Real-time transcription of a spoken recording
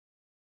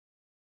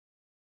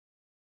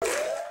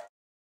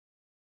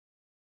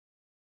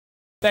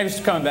Thanks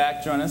for coming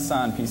back. Join us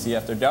on PC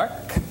After Dark.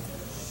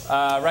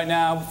 Right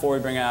now, before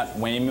we bring out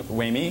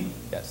Weyinmi,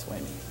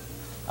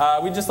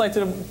 we'd just like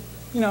to,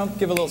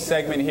 give a little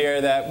segment here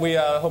that we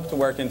hope to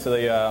work into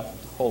the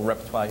whole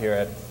repertoire here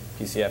at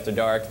PC After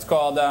Dark. It's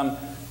called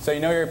So You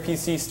Know You're a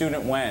PC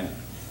Student When.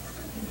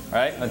 All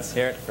right, let's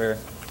hear it for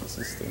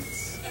PC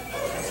students.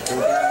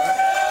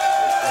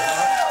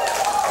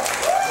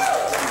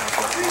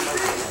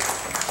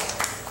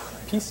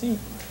 PC.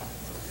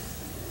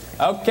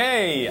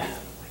 Okay.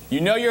 You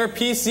know you're a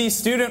PC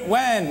student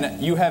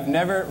when you have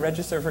never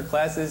registered for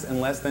classes in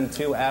less than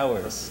 2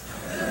 hours.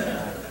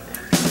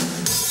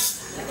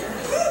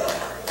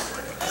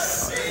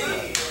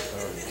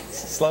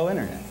 Slow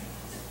internet.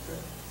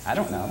 I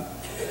don't know.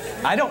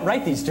 I don't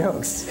write these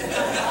jokes.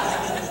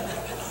 That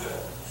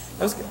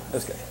was good. That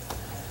was good.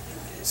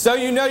 So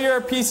you know you're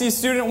a PC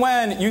student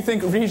when you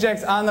think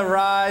Rejects on the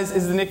Rise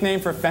is the nickname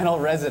for Fennel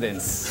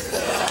residents.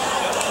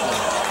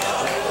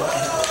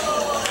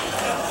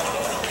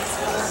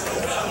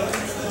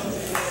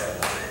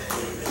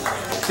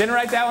 Didn't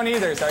write that one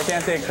either, so I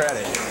can't take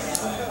credit.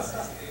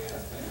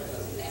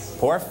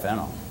 Poor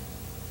Fennel.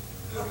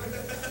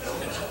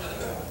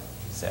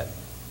 Sad.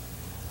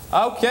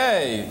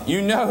 Okay,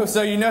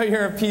 so you know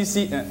you're a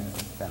PC...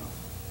 Fennel.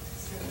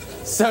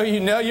 So you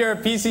know you're a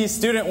PC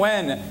student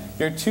when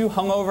you're too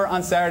hungover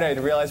on Saturday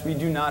to realize we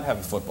do not have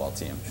a football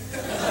team.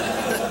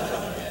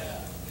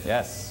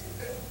 Yes.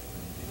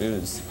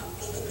 Booze.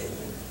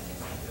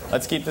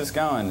 Let's keep this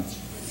going.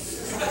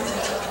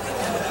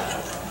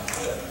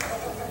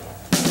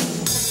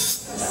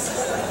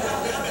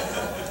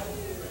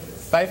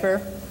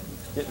 Pfeiffer,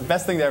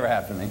 best thing that ever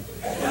happened to me.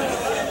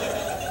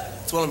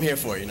 That's what I'm here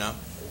for, you know?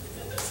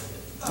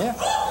 Yeah.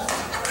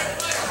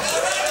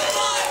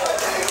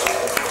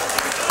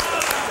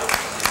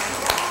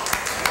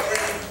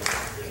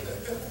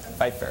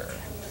 Pfeiffer.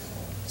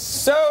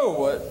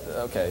 So,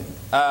 okay.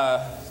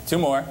 Two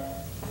more.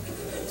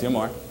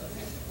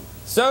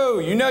 So,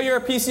 you know you're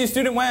a PC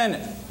student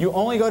when you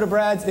only go to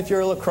Brad's if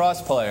you're a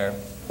lacrosse player,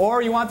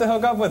 or you want to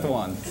hook up with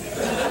one.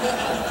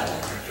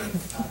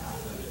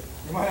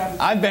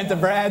 I've been to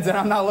Brad's and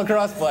I'm not a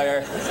lacrosse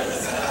player.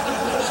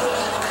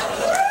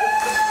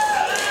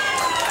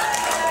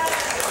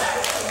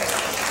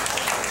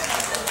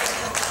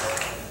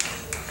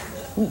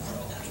 Ooh.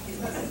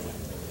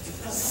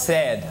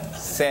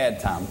 Sad,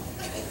 Tom.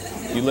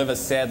 You live a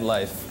sad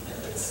life.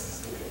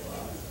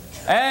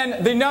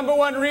 And the number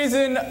one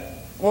reason,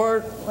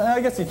 or well,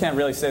 I guess you can't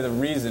really say the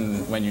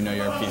reason when you know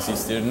you're a PC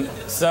student.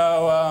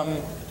 So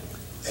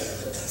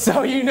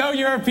you know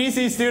you're a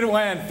PC student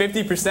when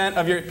 50%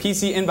 of your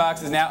PC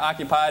inbox is now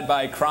occupied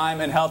by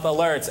crime and health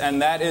alerts,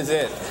 and that is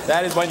it.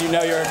 That is when you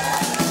know you're...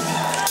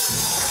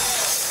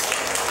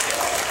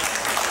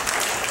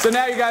 So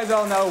now you guys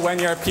all know when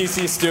you're a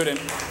PC student.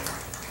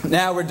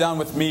 Now we're done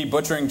with me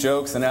butchering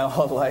jokes and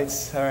all the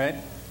lights, all right?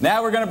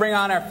 Now we're going to bring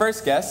on our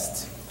first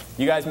guest.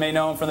 You guys may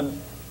know him from the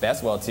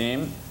basketball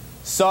team.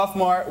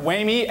 Sophomore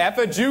Weyinmi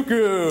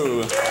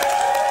Efejuku.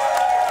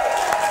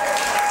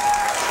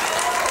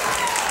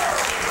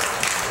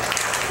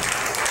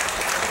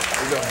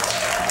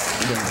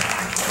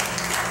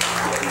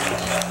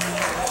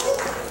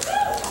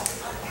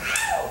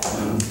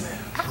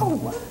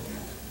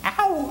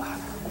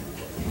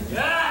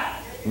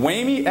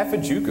 Weyinmi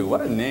Efejuku, what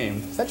a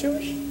name. Is that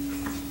Jewish? Yeah.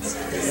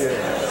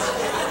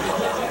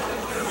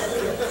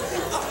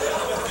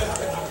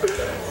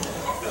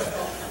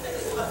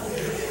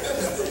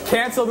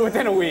 Canceled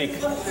within a week.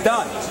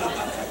 Done.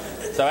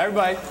 So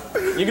everybody,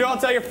 you can all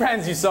tell your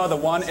friends you saw the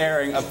one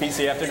airing of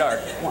PC After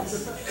Dark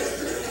once.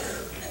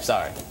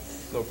 Sorry.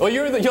 Well,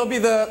 you'll be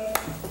the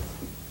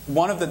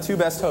one of the two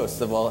best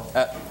hosts of all.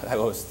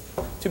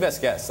 Two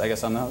best guests, I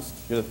guess. I'm the host.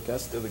 You're the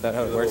guest. Is that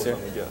how it works here?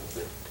 Yeah.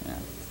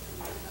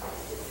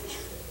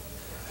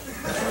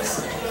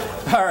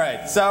 All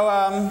right, so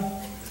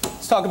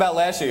let's talk about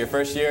last year, your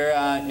first year,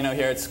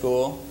 here at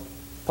school,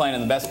 playing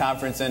in the best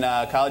conference in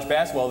college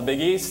basketball, the Big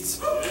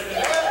East.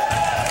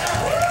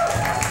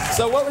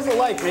 So what was it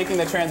like making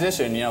the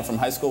transition, from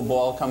high school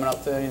ball coming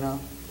up to,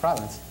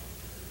 Providence?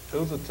 It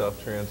was a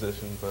tough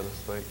transition, but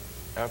it's like,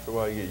 after a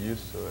while you get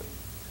used to it.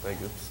 Like,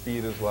 the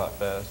speed is a lot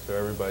faster,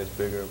 everybody's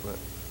bigger, but...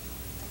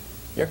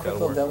 You're a quick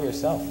little devil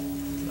yourself.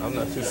 I'm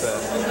not too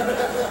fast.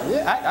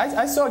 Yeah,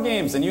 I saw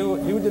games, and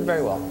you did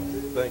very well.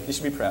 Thank you. You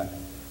should be proud.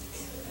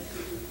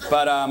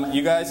 But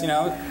you guys, it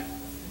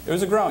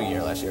was a growing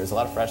year last year. There was a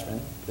lot of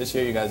freshmen. This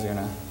year, you guys are going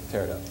to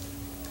tear it up.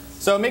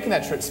 So speaking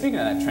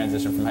of that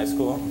transition from high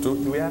school, do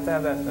we have to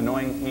have that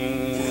annoying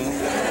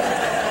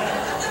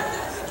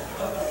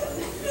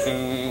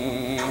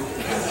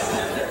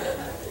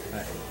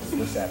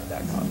What's that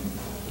called?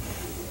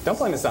 Don't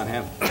blame this on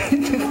him.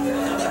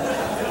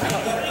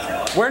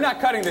 We're not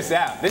cutting this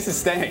out. This is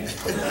staying.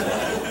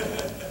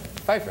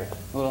 Pfeiffer,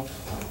 a little.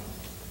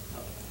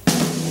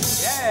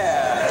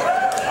 Yeah.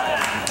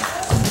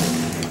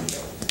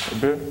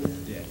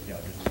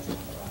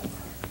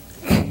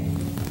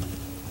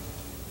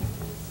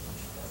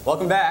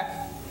 Welcome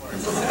back.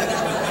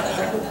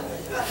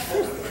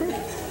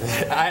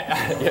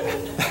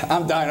 Yeah,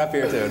 I'm dying up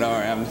here too. Don't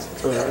worry. I'm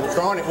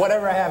throwing it,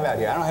 whatever I have out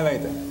here. I don't have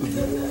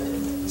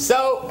anything.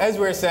 So, as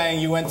we were saying,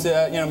 you went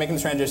to, making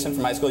the transition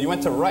from high school. You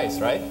went to Rice,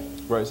 right?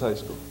 Rice High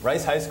School.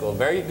 Rice High School.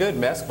 Very good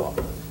basketball.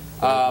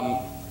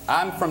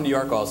 I'm from New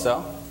York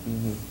also.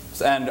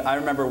 And I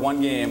remember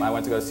one game I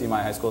went to go see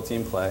my high school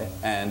team play,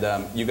 and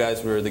you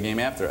guys were the game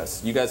after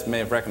us. You guys may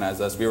have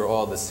recognized us. We were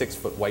all the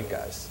 6-foot white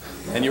guys,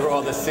 and you were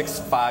all the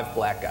 6'5"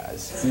 black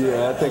guys.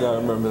 Yeah, I think I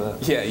remember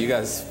that. Yeah, you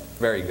guys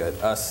very good.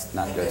 Us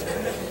not good.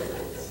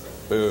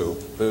 Boo,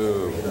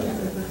 boo.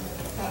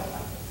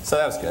 So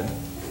that was good.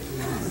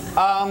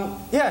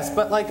 Yes,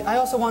 but like I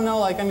also want to know,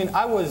 like, I mean,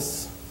 I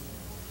was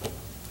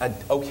an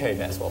okay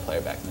basketball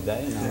player back in the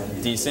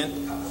day,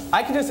 decent.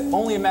 I could just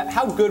only imagine,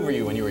 how good were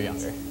you when you were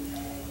younger?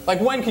 Like,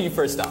 when could you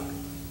first dunk?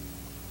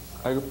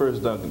 I could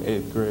first dunk in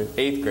 8th grade.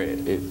 8th grade.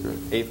 8th grade.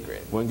 8th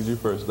grade. When could you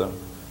first dunk?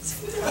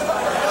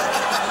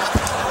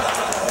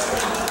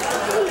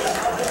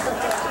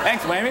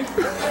 Thanks, Weyinmi.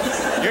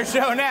 Your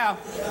show now.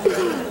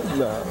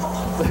 No.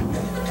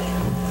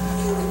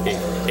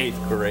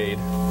 8th grade.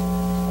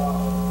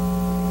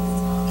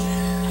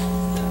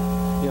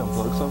 You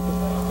unplugged something?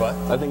 What?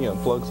 I think you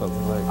unplugged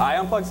something. Like, I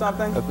unplugged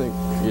something? I think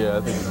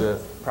you did.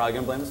 Probably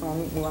gonna blame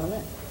someone who wanted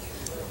me.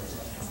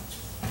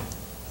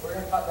 We're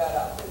gonna cut that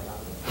out.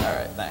 All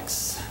right,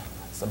 thanks.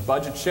 It's a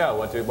budget show.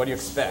 What do you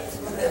expect?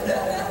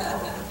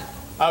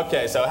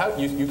 Okay, so how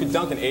you could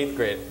dunk in 8th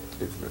grade.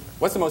 8th grade.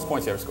 What's the most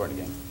points you ever scored in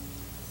a game?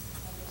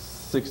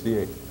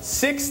 68.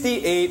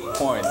 68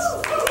 points.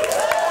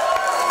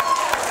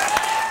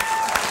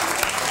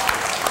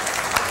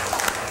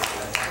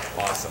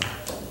 Awesome,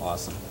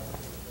 awesome,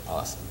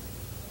 awesome.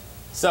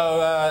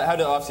 So how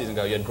did the off season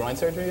go? You had groin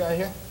surgery out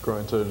here?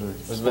 Groin surgery.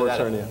 Sports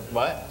hernia.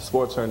 What?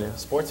 Sports hernia.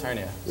 Sports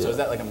hernia. Yeah. So is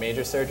that like a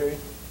major surgery?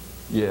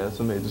 Yeah, it's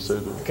a major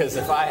surgery. Because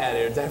if I had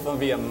it, it would definitely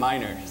be a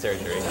minor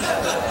surgery.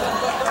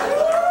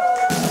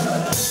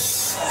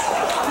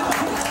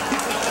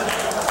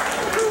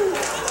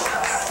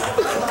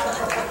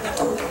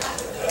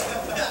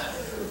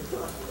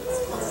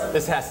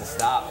 This has to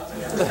stop.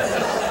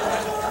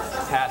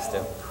 This has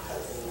to.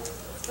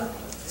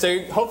 So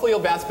hopefully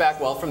you'll bounce back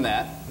well from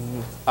that.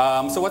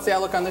 So what's the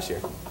outlook on this year?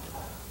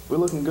 We're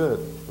looking good.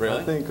 Really?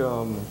 I think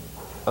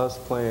us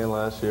playing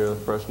last year, the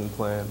freshman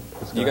playing,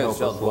 it's going to help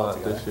us a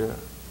lot this year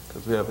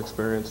because we have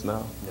experience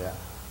now. Yeah.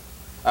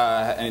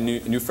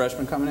 Any new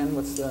freshmen coming in?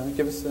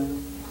 Give us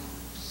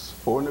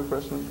 4 new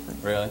freshmen, I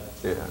think. Really?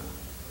 Yeah.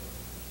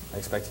 I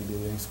expect you to be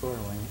a leading scorer,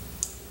 Weyinmi.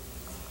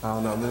 I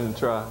don't know. I'm going to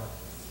try.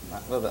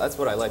 Well, that's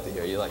what I like to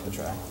hear. You like to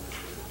try.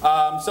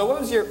 So what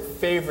was your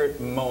favorite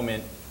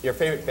moment, your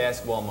favorite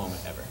basketball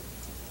moment ever?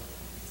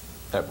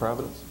 At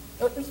Providence?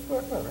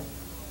 Whatever.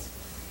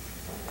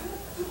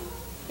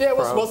 Yeah,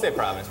 we'll say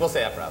Providence. We'll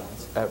say at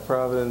Providence. At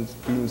Providence,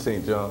 beating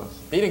St. John's.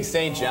 Beating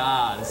St.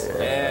 John's.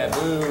 Yeah,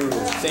 boo.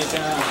 St.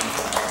 John's.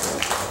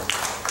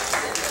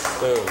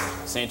 Boo.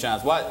 St.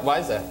 John's. Why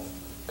is that?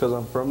 Because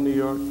I'm from New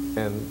York,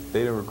 and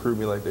they didn't recruit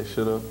me like they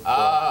should have.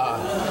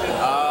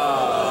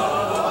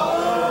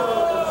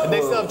 Did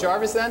they still have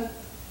Jarvis then?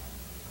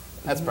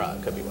 That's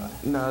probably, could be why.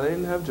 No, they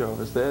didn't have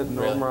Jarvis. They had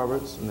Norm Really?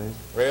 Roberts, and they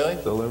Really?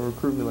 still didn't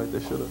recruit me like they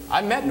should have.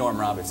 I met Norm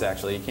Roberts,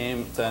 actually. He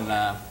came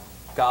to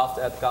golf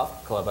at the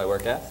golf club I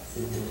work at.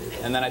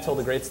 And then I told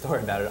a great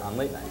story about it on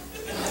Late Night.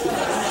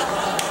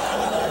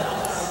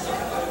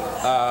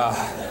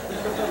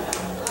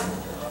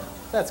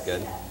 That's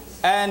good.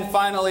 And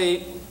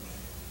finally,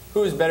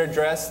 who's better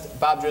dressed,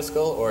 Bob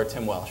Driscoll or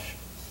Tim Welsh?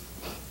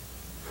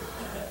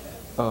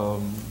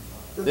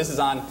 This is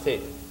on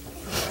tape.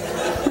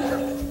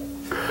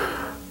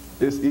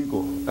 It's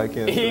equal. I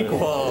can't say.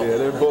 Equal. Yeah,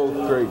 they're both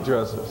great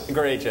dressers.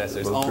 Great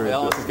dressers. Both great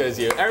Almost as good as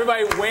you.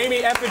 Everybody,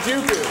 Weyinmi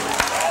Efejuku.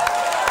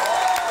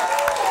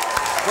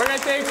 We're going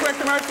to take a quick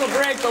commercial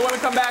break, but when we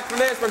come back from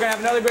this, we're going to have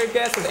another great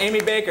guest with Amy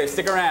Baker.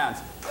 Stick around.